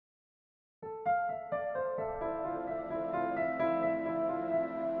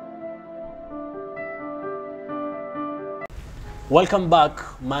Welcome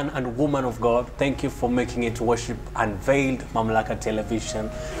back, man and woman of God. Thank you for making it to Worship Unveiled, Mamlaka Television.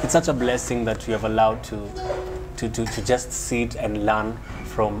 It's such a blessing that you have allowed to just sit and learn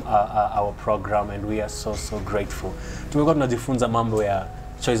from our program, and we are so grateful. Tumekuwa tunajifunza mambo ya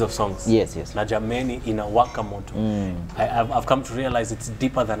choice of songs. Yes, yes. Na jameni inawaka moto. I've come to realize it's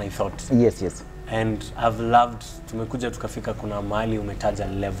deeper than I thought. Yes, yes. And I've loved, tumekuja tukafika kuna mahali umetaja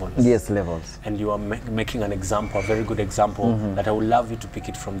levels. Yes, levels. And you are making an example, a very good example, that I would love you to pick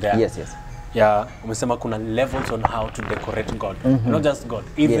it from there. Yes, yes. Yeah, umesema kuna levels on how to decorate God. Not just God,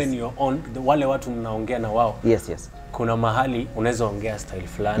 even your own, wale watu mnaongea na wao. Yes, yes. Kuna mahali unaweza ongea style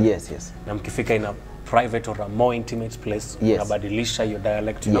fulani. Yes, yes. Na mkifika in a private or a more intimate place, yes, unabadilisha your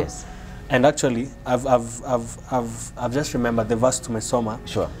dialect, you know. Yes. And actually, I've just remembered the verse tumesoma.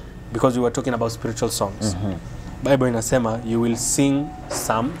 Sure. Because we were talking about spiritual songs. Bible inasema you will sing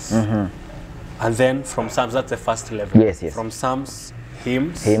psalms, and then from psalms, that's the first level. Yes, yes. From psalms,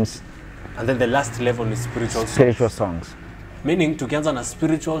 hymns, and then the last level is spiritual songs. Spiritual songs. Meaning, tukianza na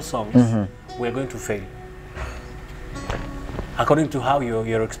spiritual songs, we are going to fail. According to how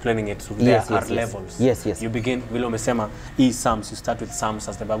you're explaining it, so there are levels. Yes, yes. You begin, vile umesema, psalms, you start with psalms,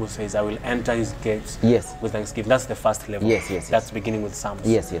 as the Bible says, I will enter his gates with thanksgiving. That's the first level. Yes, yes, yes. That's beginning with psalms.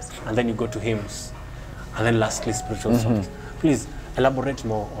 Yes, yes. And then you go to hymns. And then lastly, spiritual songs. Please, elaborate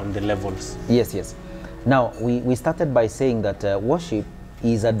more on the levels. Yes, yes. Now, we started by saying that worship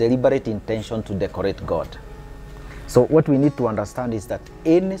is a deliberate intention to decorate God. So what we need to understand is that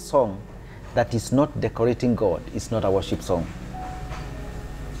any song that is not decorating God is not a worship song.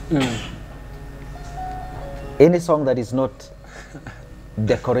 Any song that is not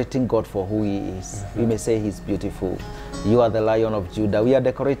decorating God for who he is. We may say he's beautiful. You are the Lion of Judah. We are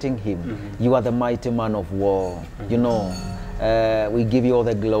decorating him. You are the mighty man of war. You know, we give you all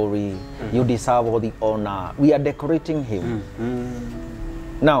the glory. You deserve all the honor. We are decorating him.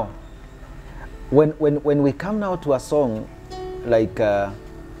 Now, when we come now to a song like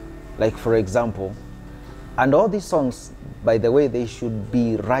for example, and all these songs, by the way, they should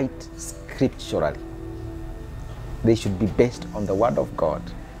be right scripturally. They should be based on the word of God.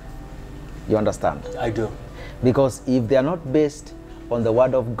 You understand? I do. Because if they are not based on the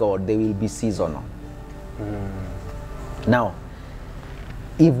word of God, they will be seasonal. Now,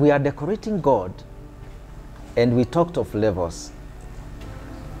 if we are decorating God, and we talked of levels,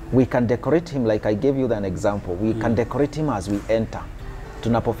 we can decorate him like I gave you an example. We can decorate him as we enter.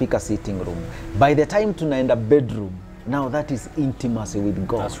 Tunapofika sitting room. By the time tunaenda bedroom, now that is intimacy with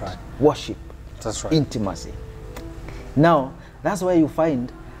God. That's right. Worship. That's right. Intimacy. Now, that's why you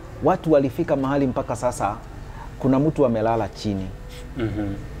find watu walifika mahali mpaka sasa kuna mtu amelala chini.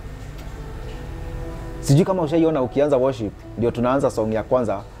 Sijui kama ushaiona ukianza worship ndio tunaanza song ya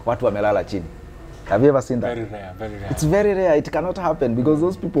kwanza watu wamelala chini. Have you ever seen that? Very rare, very rare. It's very rare. It cannot happen because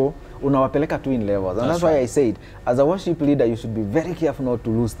those people unawapeleka tu in levels. And that's why I said, as a worship leader, you should be very careful not to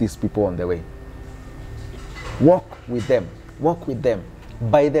lose these people on the way. Walk with them. Walk with them.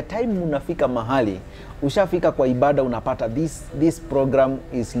 By the time unafika mahali, ushafika kwa ibada unapata this program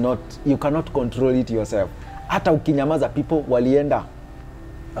is not, you cannot control it yourself. Hata ukinyamaza people walienda.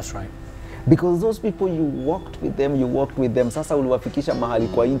 That's right. Because those people you walked with them. Sasa uliwafikisha mahali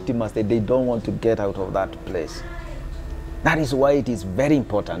kwa intimacy, they don't want to get out of that place. That is why it is very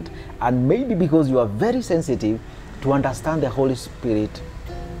important. And maybe because you are very sensitive to understand the Holy Spirit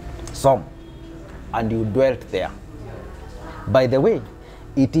song. And you dwelt there. By the way,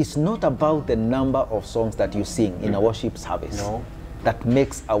 it is not about the number of songs that you sing in a worship service that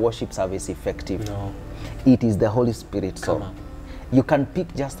makes a worship service effective. No. It is the Holy Spirit song. You can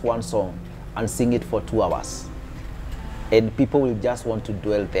pick just one song and sing it for 2 hours. And people will just want to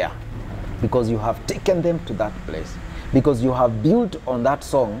dwell there because you have taken them to that place. Because you have built on that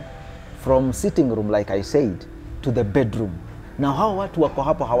song from sitting room, like I said, to the bedroom. Now, how watu wako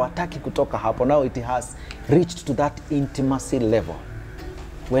hapo hawataki kutoka hapo. Now it has reached to that intimacy level.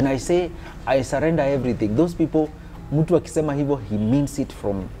 When I say, I surrender everything, those people, mtu akisema hivyo, he means it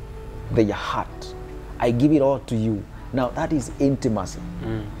from their heart. I give it all to you. Now, that is intimacy.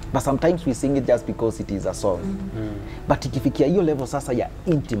 But sometimes we sing it just because it is a song. But ikifikia hiyo level sasa ya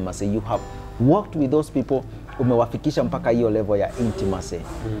intimacy, you have walked with those people, umewafikisha mpaka hiyo level ya intimacy.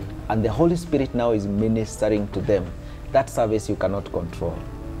 And the Holy Spirit now is ministering to them. That service you cannot control.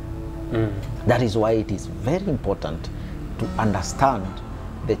 That is why it is very important to understand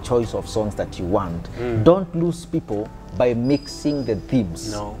the choice of songs that you want. Don't lose people by mixing the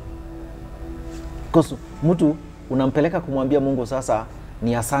themes. No. Because mtu unampeleka kumwambia Mungu sasa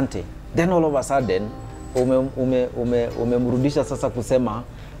ni asante. Then all of a sudden umemrudisha sasa kusema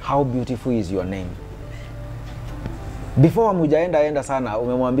how beautiful is your name. Before amujaenda sana,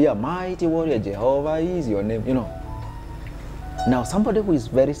 umemwambia mighty warrior Jehovah is your name, you know. Now somebody who is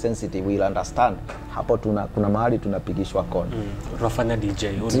very sensitive will understand. Hapo kuna mahali tunapigishwa kona. Unafanya DJ,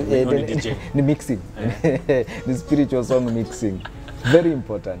 ni DJ. Ni mixing. The spiritual song mixing. Very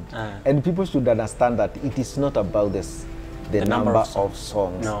important. And people should understand that it is not about the number of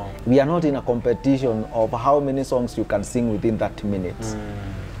songs. No. We are not in a competition of how many songs you can sing within 30 minutes.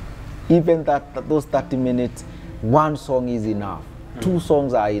 Even those 30 minutes, one song is enough. 2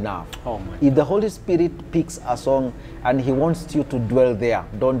 songs are enough. Oh my if the Holy Spirit picks a song and he wants you to dwell there,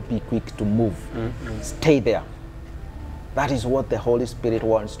 don't be quick to move. Stay there. That is what the Holy Spirit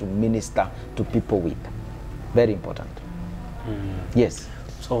wants to minister to people with. Very important. Yes.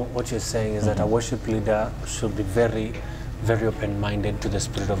 So what you're saying is that a worship leader should be very, very open-minded to the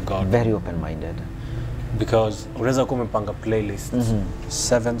Spirit of God. Very open-minded. Because unaweza kuwa umepanga playlist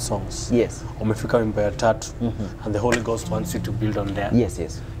 7 songs. Yes. Umefika wimbo ya 3 and the Holy Ghost wants you to build on that. Yes,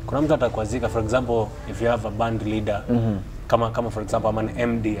 yes. Kuna mtu atakwazika, for example, if you have a band leader, kama for example I'm an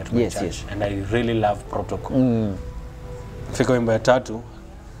MD at my church and I really love protocol. Fika wimbo ya 3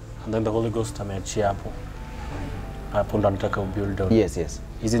 and then the Holy Ghost ameachia hapo. Hapo ndo anataka ubuild on. Yes, yes.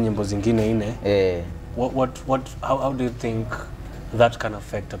 Hizi nyimbo zingine ine. How do you think that can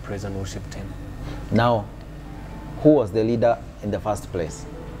affect a praise and worship team? Now, who was the leader in the first place?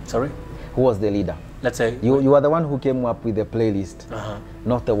 Sorry? Who was the leader? Let's say... You are the one who came up with the playlist,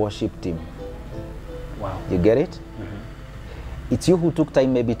 not the worship team. Wow. You get it? It's you who took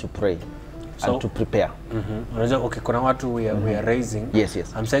time maybe to pray and to prepare. Okay, kuna watu we are raising. Yes,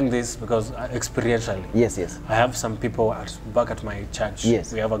 yes. I'm saying this because experientially. Yes, yes. I have some people back at my church.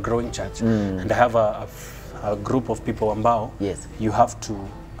 Yes. We have a growing church. And I have a group of people ambao. Yes. You have to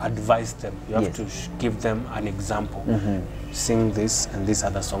advise them. You have to give them an example. Sing this and this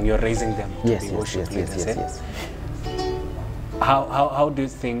other song. You're raising them to be worship leaders. Yes. How do you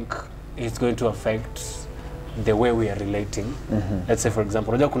think it's going to affect the way we are relating? Let's say for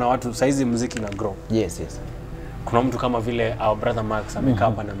example, unajua kuna watu saizi muziki na grow. Yes, yes. Kuna mtu kama vile our brother Max amekaa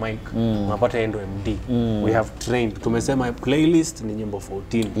hapa na mic, unapata yeye ndo MD. We have trained. Tumesema playlist ni nyimbo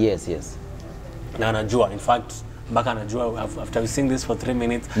 14. Yes, yes. Na anajua, in fact, mpaka anajua after we sing this for 3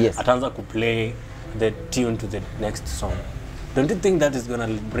 minutes, ataanza kuplay the tune to the next song. Don't you think that is going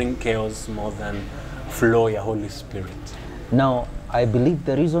to bring chaos more than flow your Holy Spirit? Now, I believe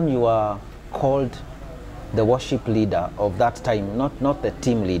the reason you are called the worship leader of that time, not the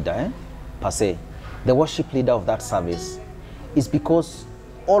team leader per se, the worship leader of that service, is because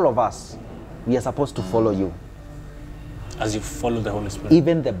all of us, we are supposed to follow you. As you follow the Holy Spirit?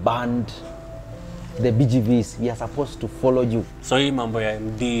 Even the band, the BGVs, we are supposed to follow you. So hii mambo ya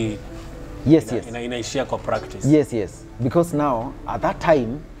MD inaishia kwa practice? Yes, yes. Because now, at that time,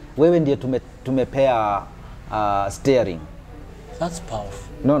 wewe ndiye tumepea steering. That's powerful.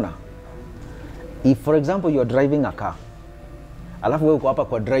 No. If for example you are driving a car, alafu wewe uko hapa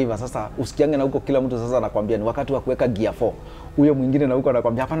kwa driver, sasa usikiange na huko kila mtu sasa anakuambia ni wakati wa kuweka gear 4. Huyo mwingine na huko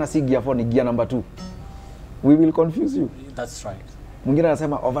anakuambia hapana, si gear 4 ni gear number 2. We will confuse you. That's right. Mwingine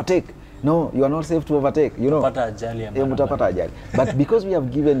anasema overtake. No, you are not safe to overtake, you know. Utapata ajali ya barabara. Utapata ajali. But because we have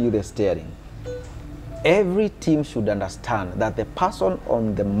given you the steering, every team should understand that the person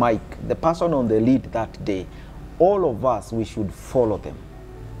on the mic, the person on the lead that day, all of us, we should follow them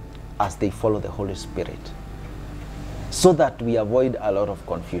as they follow the Holy Spirit, so that we avoid a lot of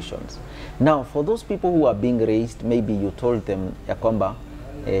confusions. Now, for those people who are being raised, maybe you told them, Yakomba,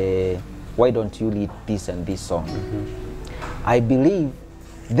 why don't you lead this and this song? I believe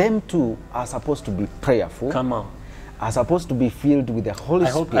them too are supposed to be prayerful. Come on. Are supposed to be filled with the Holy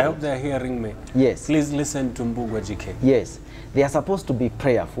Spirit. I hope they're hearing me. Yes. Please listen to Mbugua GK. Yes. They are supposed to be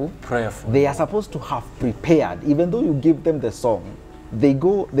prayerful. Prayerful. They are supposed to have prepared. Even though you give them the song, they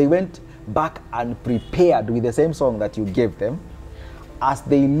went back and prepared with the same song that you gave them, as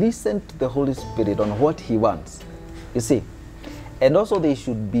they listen to the Holy Spirit on what He wants. You see? And also they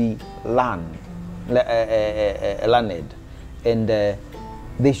should be learned. And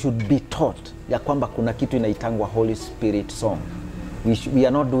they should be taught ya kwamba kuna kitu inaitangwa Holy Spirit song. We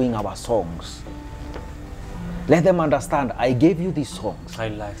are not doing our songs. Let them understand, I gave you these songs. I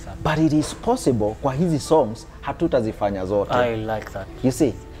like that. But it is possible kwa hizi songs hatutazifanya zote. I like that. You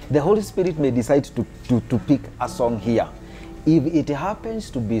see, the Holy Spirit may decide to pick a song here. If it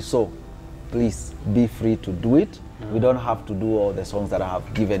happens to be so, please be free to do it. We don't have to do all the songs that I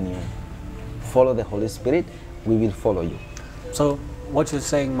have given you. Follow the Holy Spirit, we will follow you. So what you're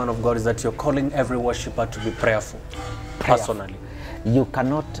saying, man of God, is that you're calling every worshipper to be prayerful. Personally. You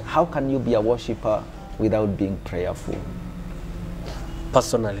cannot, how can you be a worshipper without being prayerful?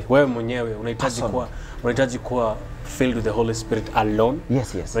 Personally. Wewe mwenyewe unahitaji kuwa filled with the Holy Spirit alone.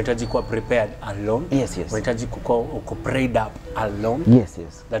 Yes, yes. Unahitaji kuwa prepared alone. Yes, yes. Unahitaji kuwa uko prayed up alone. Yes,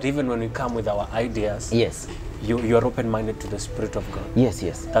 yes. That even when we come with our ideas, Yes. You are open-minded to the Spirit of God. Yes,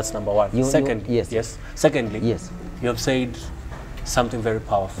 yes. That's number one. Yes. Secondly, yes. You have said something very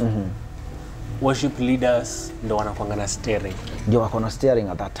powerful. Worship leaders ndo wanakuanga na steering. Ndio wako na steering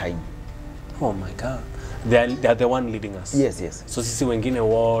at that time. Oh my God. They are the one leading us. Yes, yes. So sisi wengine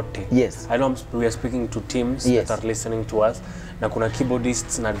wote. Yes. I know we are speaking to teams yes. that are listening to us. Na kuna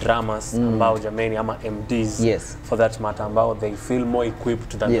keyboardists na drummers ambao jameni ama MDs yes. for that matter ambao they feel more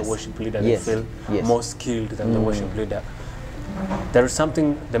equipped than yes. the worship leader. Yes. They feel yes. more skilled than the worship leader. There is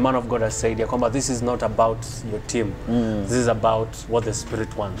something the man of God has said here, this is not about your team. This is about what the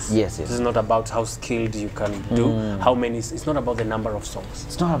Spirit wants. Yes, yes. This is not about how skilled you can do, how many, it's not about the number of songs.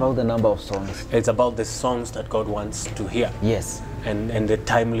 It's not about the number of songs. It's about the songs that God wants to hear. Yes. And the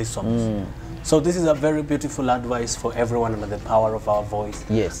timely songs. So this is a very beautiful advice for everyone under the power of our voice.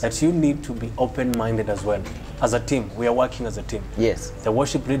 Yes. That you need to be open-minded as well. As a team, we are working as a team. Yes. The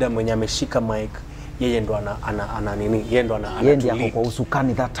worship leader mwenye ameshika mic, yeye ndo ana nini, yeye ndo yeye ndiye ako kwa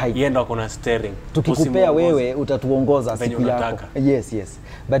usukani that time. Yeye ndo ako na steering. Tukikupea wewe utatuongoza siku yako. Yes, yes.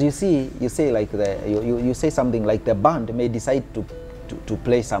 But you say like you say something like the band may decide to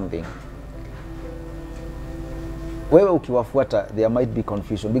play something. Wewe ukiwafuata there might be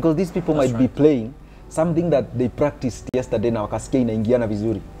confusion because these people might be playing something that they practiced yesterday na wakasikia inaingiana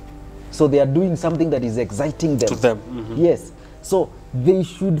vizuri. So they are doing something that is exciting them. To them. Yes. So they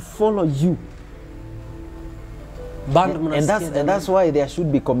should follow you. And that's why there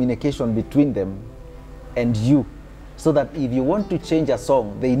should be communication between them and you, so that if you want to change a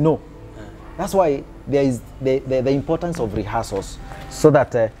song, they know. That's why there is the importance of rehearsals, so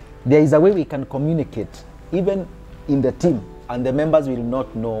that there is a way we can communicate, even in the team, and the members will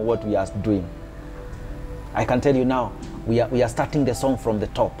not know what we are doing. I can tell you now, we are starting the song from the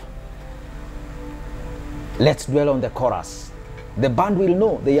top. Let's dwell on the chorus. The band will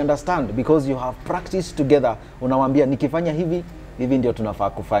know, they understand, because you have practiced together. Unawambia nikifanya hivi ndio tunafaa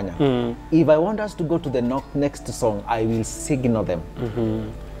kufanya. If I want us to go to the next song, I will signal them.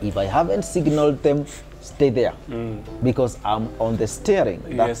 If I haven't signaled them, stay there, because I'm on the steering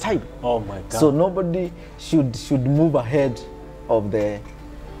that time. Oh my God. So nobody should move ahead of the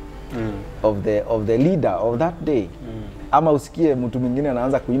leader of that day. Ama usikie mtu mwingine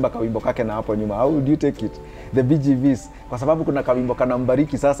anaanza kuimba kawimbo kake na hapo nyuma. How would you take it? The BGVs, kwa sababu kuna kawimbo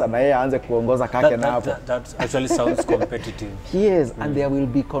kanambariki sasa na yeye aanze kuongoza kake na hapo. That actually sounds competitive. Yes, and there will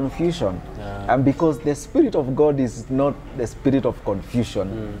be confusion. And because the Spirit of God is not the spirit of confusion,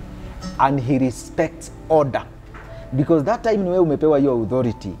 and he respects order. Because that time when umepewa your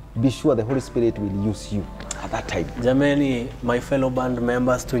authority, be sure the Holy Spirit will use you at that time. Jameni, my fellow band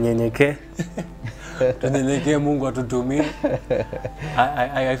members, tunyenyeke. Tunyenyeke, Mungu atutumie.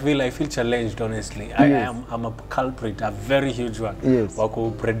 I feel challenged, honestly. Yes. I'm a culprit, a very huge one. Yes.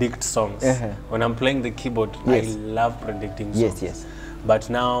 Who predict songs. When I'm playing the keyboard, yes. I love predicting songs. Yes, yes.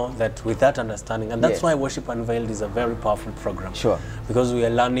 But now that with that understanding, and that's why Worship Unveiled is a very powerful program. Sure. Because we are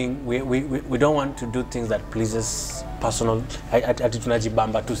learning, we don't want to do things that pleases personal,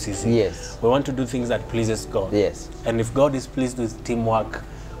 tunajibamba tu sisi. Yes. We want to do things that pleases God. Yes. And if God is pleased with teamwork,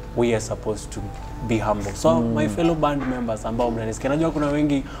 we are supposed to be humble. So my fellow band members ambao mnanisikia, najua kuna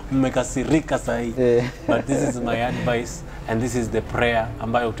wengi mmekasirika sahi. But this is my advice and this is the prayer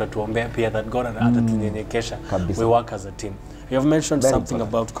ambayo utatuombea pia, that God atatunyenyekesha. We work as a team. You have mentioned something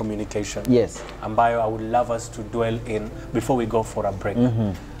about communication. Yes. Ambayo I would love us to dwell in before we go for a break.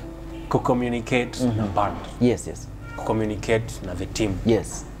 Communicate na band. Yes, yes. Communicate na the team.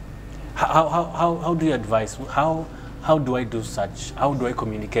 Yes. How do you advise? How do I do such? How do I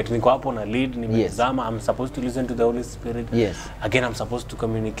communicate? Niko hapo na lead, nimezama, I'm supposed to listen to the Holy Spirit. Yes. Again, I'm supposed to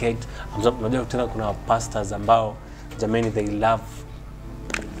communicate. Unajua tena kuna pastors ambao jamani, they love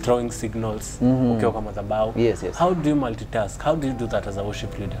throwing signals ukiwa kwa madhabahu. Yes, yes. How do you multitask? How do you do that as a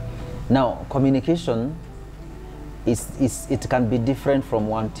worship leader? Now, communication it can be different from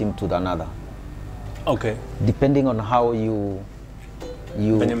one team to another. Okay. Depending on how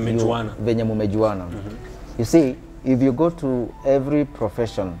venye mumejuana. You see, if you go to every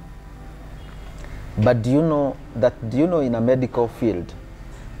profession, but do you know in a medical field,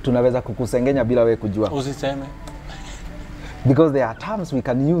 tunaweza kukusengenya bila we kujua. Usiseme. Because there are terms we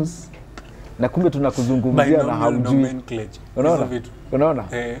can use na kumbe tunakuzungumzia na haujui. Unaona?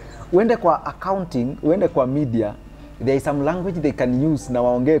 Uende kwa accounting, uende kwa media, there is some language they can use na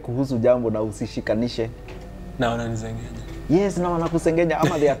waongee kuhusu jambo na usishikanishe. Na wananisengenya. Yes, na wanakusengenya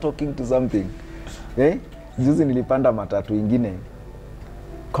ama they are talking to something. Juzi nilipanda matatu ingine.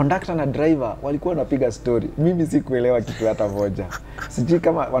 conductor na driver walikuwa wanapiga story. Mimi sikuelewa kitu hata moja. Sijui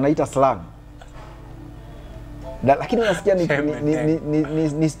kama wanaita slang. Lakini unasikia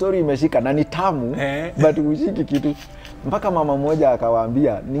ni story imeshika na ni tamu, but ushiki kitu. Mpaka mama mmoja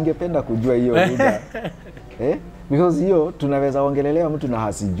akawaambia, ningependa kujua hiyo lugha. Because hiyo tunaweza ongelelea mtu na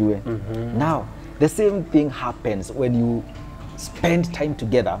hasijue. Now, the same thing happens when you spend time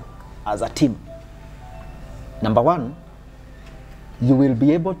together as a team. Number one, you will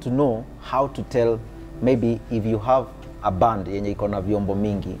be able to know how to tell, maybe if you have a band yenye iko na vyombo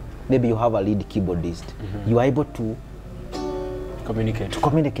mingi, maybe you have a lead keyboardist, you are able to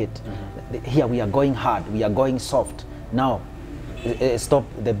communicate. Here we are going hard, we are going soft. Now, stop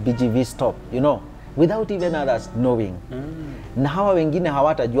the BGV, stop, you know, without even others knowing. Na hawa wengine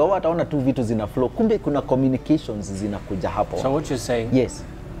hawatajua, wataona tu vitu zina flow. Kumbe kuna communications zinakuja hapo. So what you're saying? Yes.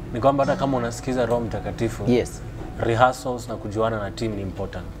 Ni kwamba hata kama unasikiza Roho Mtakatifu. Yes. Rehearsals na kujuana na team ni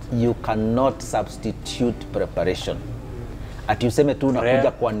important. You cannot substitute preparation. Ati useme tu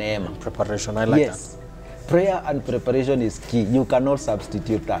unakuja kwa neema. Preparation, I like that. Prayer and preparation is key. You cannot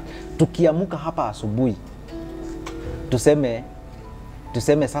substitute that. Tukiamuka hapa asubuhi, tuseme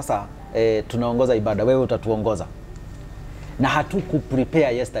sasa tunaongoza ibada, wewe utatuongoza. Na hatuku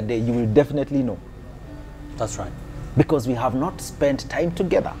prepare yesterday, you will definitely know. That's right. Because we have not spent time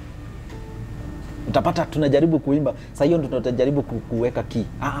together. Utapata tunajaribu kuimba, sasa hiyo ndio tutajaribu kuweka key.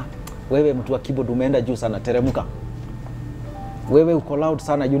 Wewe mtu wa keyboard umeenda juu sana, teremka. Wewe uko loud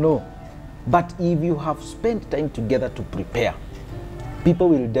sana, you know. But if you have spent time together to prepare, people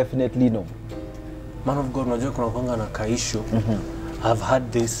will definitely know. Man of God, unajua kuna kwanga na kaishu. I've had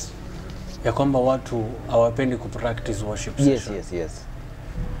this ya kwamba watu hawapendi kupractice worship session. Yes.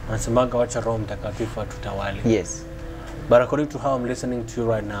 Wanasemaga wacha Roho Mtakatifu atutawale. Yes. But according to how I'm listening to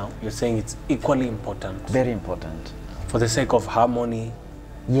you right now, you're saying it's equally important. Very important. For the sake of harmony.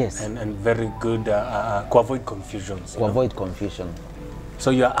 Yes. And very good to avoid confusions. To avoid confusion.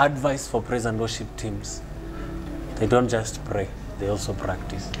 So your advice for praise and worship teams, they don't just pray, they also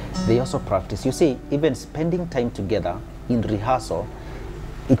practice. They also practice. You see, even spending time together in rehearsal,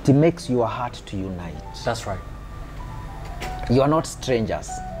 it makes your heart to unite. That's right. You are not strangers,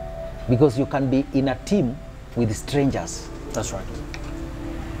 because you can be in a team with strangers. That's right.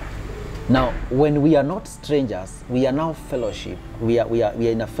 Now, when we are not strangers, we are now fellowship. We are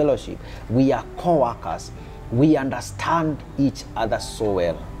in a fellowship. We are co-workers. We understand each other so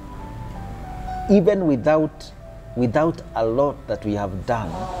well. Even without a lot that we have done,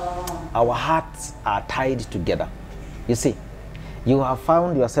 our hearts are tied together. You see, you have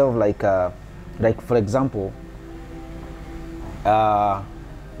found yourself like for example,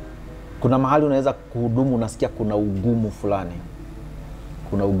 kuna mahali unaweza kuhudumu unasikia kuna ugumu fulani.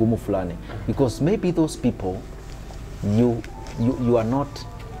 Because maybe those people you are not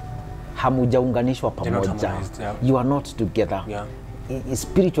hamujaunganishwa pamoja. You are not together.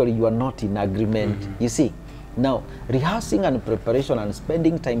 Spiritually you are not in agreement. You see, now rehearsing and preparation and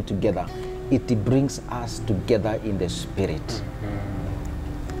spending time together, it brings us together in the spirit.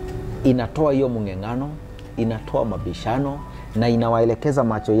 Inatoa hiyo mungengano, inatoa mabishano, na inawaelekeza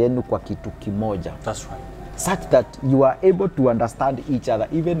macho yenu kwa kitu kimoja. That's right. Such that you are able to understand each other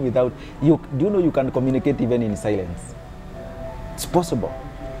even without you. Do you know you can communicate even in silence? It's possible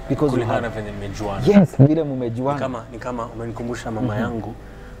because you have. Yes, vile mumejuana. Ni kama umenikumbusha mama yangu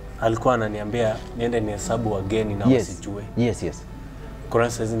alikuwa ananiambia niende nihesabu wageni na wasijue. Yes. Kuna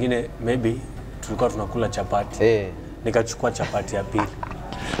saa zingine maybe tulikuwa tunakula chapati. Nikachukua chapati ya pili.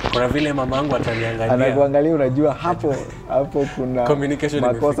 Kuna vile mama yangu ataniangalia. Anakuangalia, unajua hapo kuna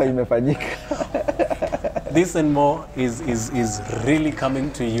makosa imefanyika. This and more is really coming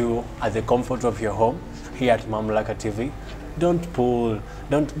to you at the comfort of your home here at Mamlaka TV.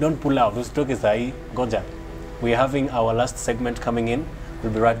 Don't pull out. Usitoke sahi, ngoja. We're having our last segment coming in.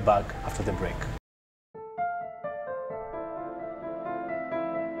 We'll be right back after the break.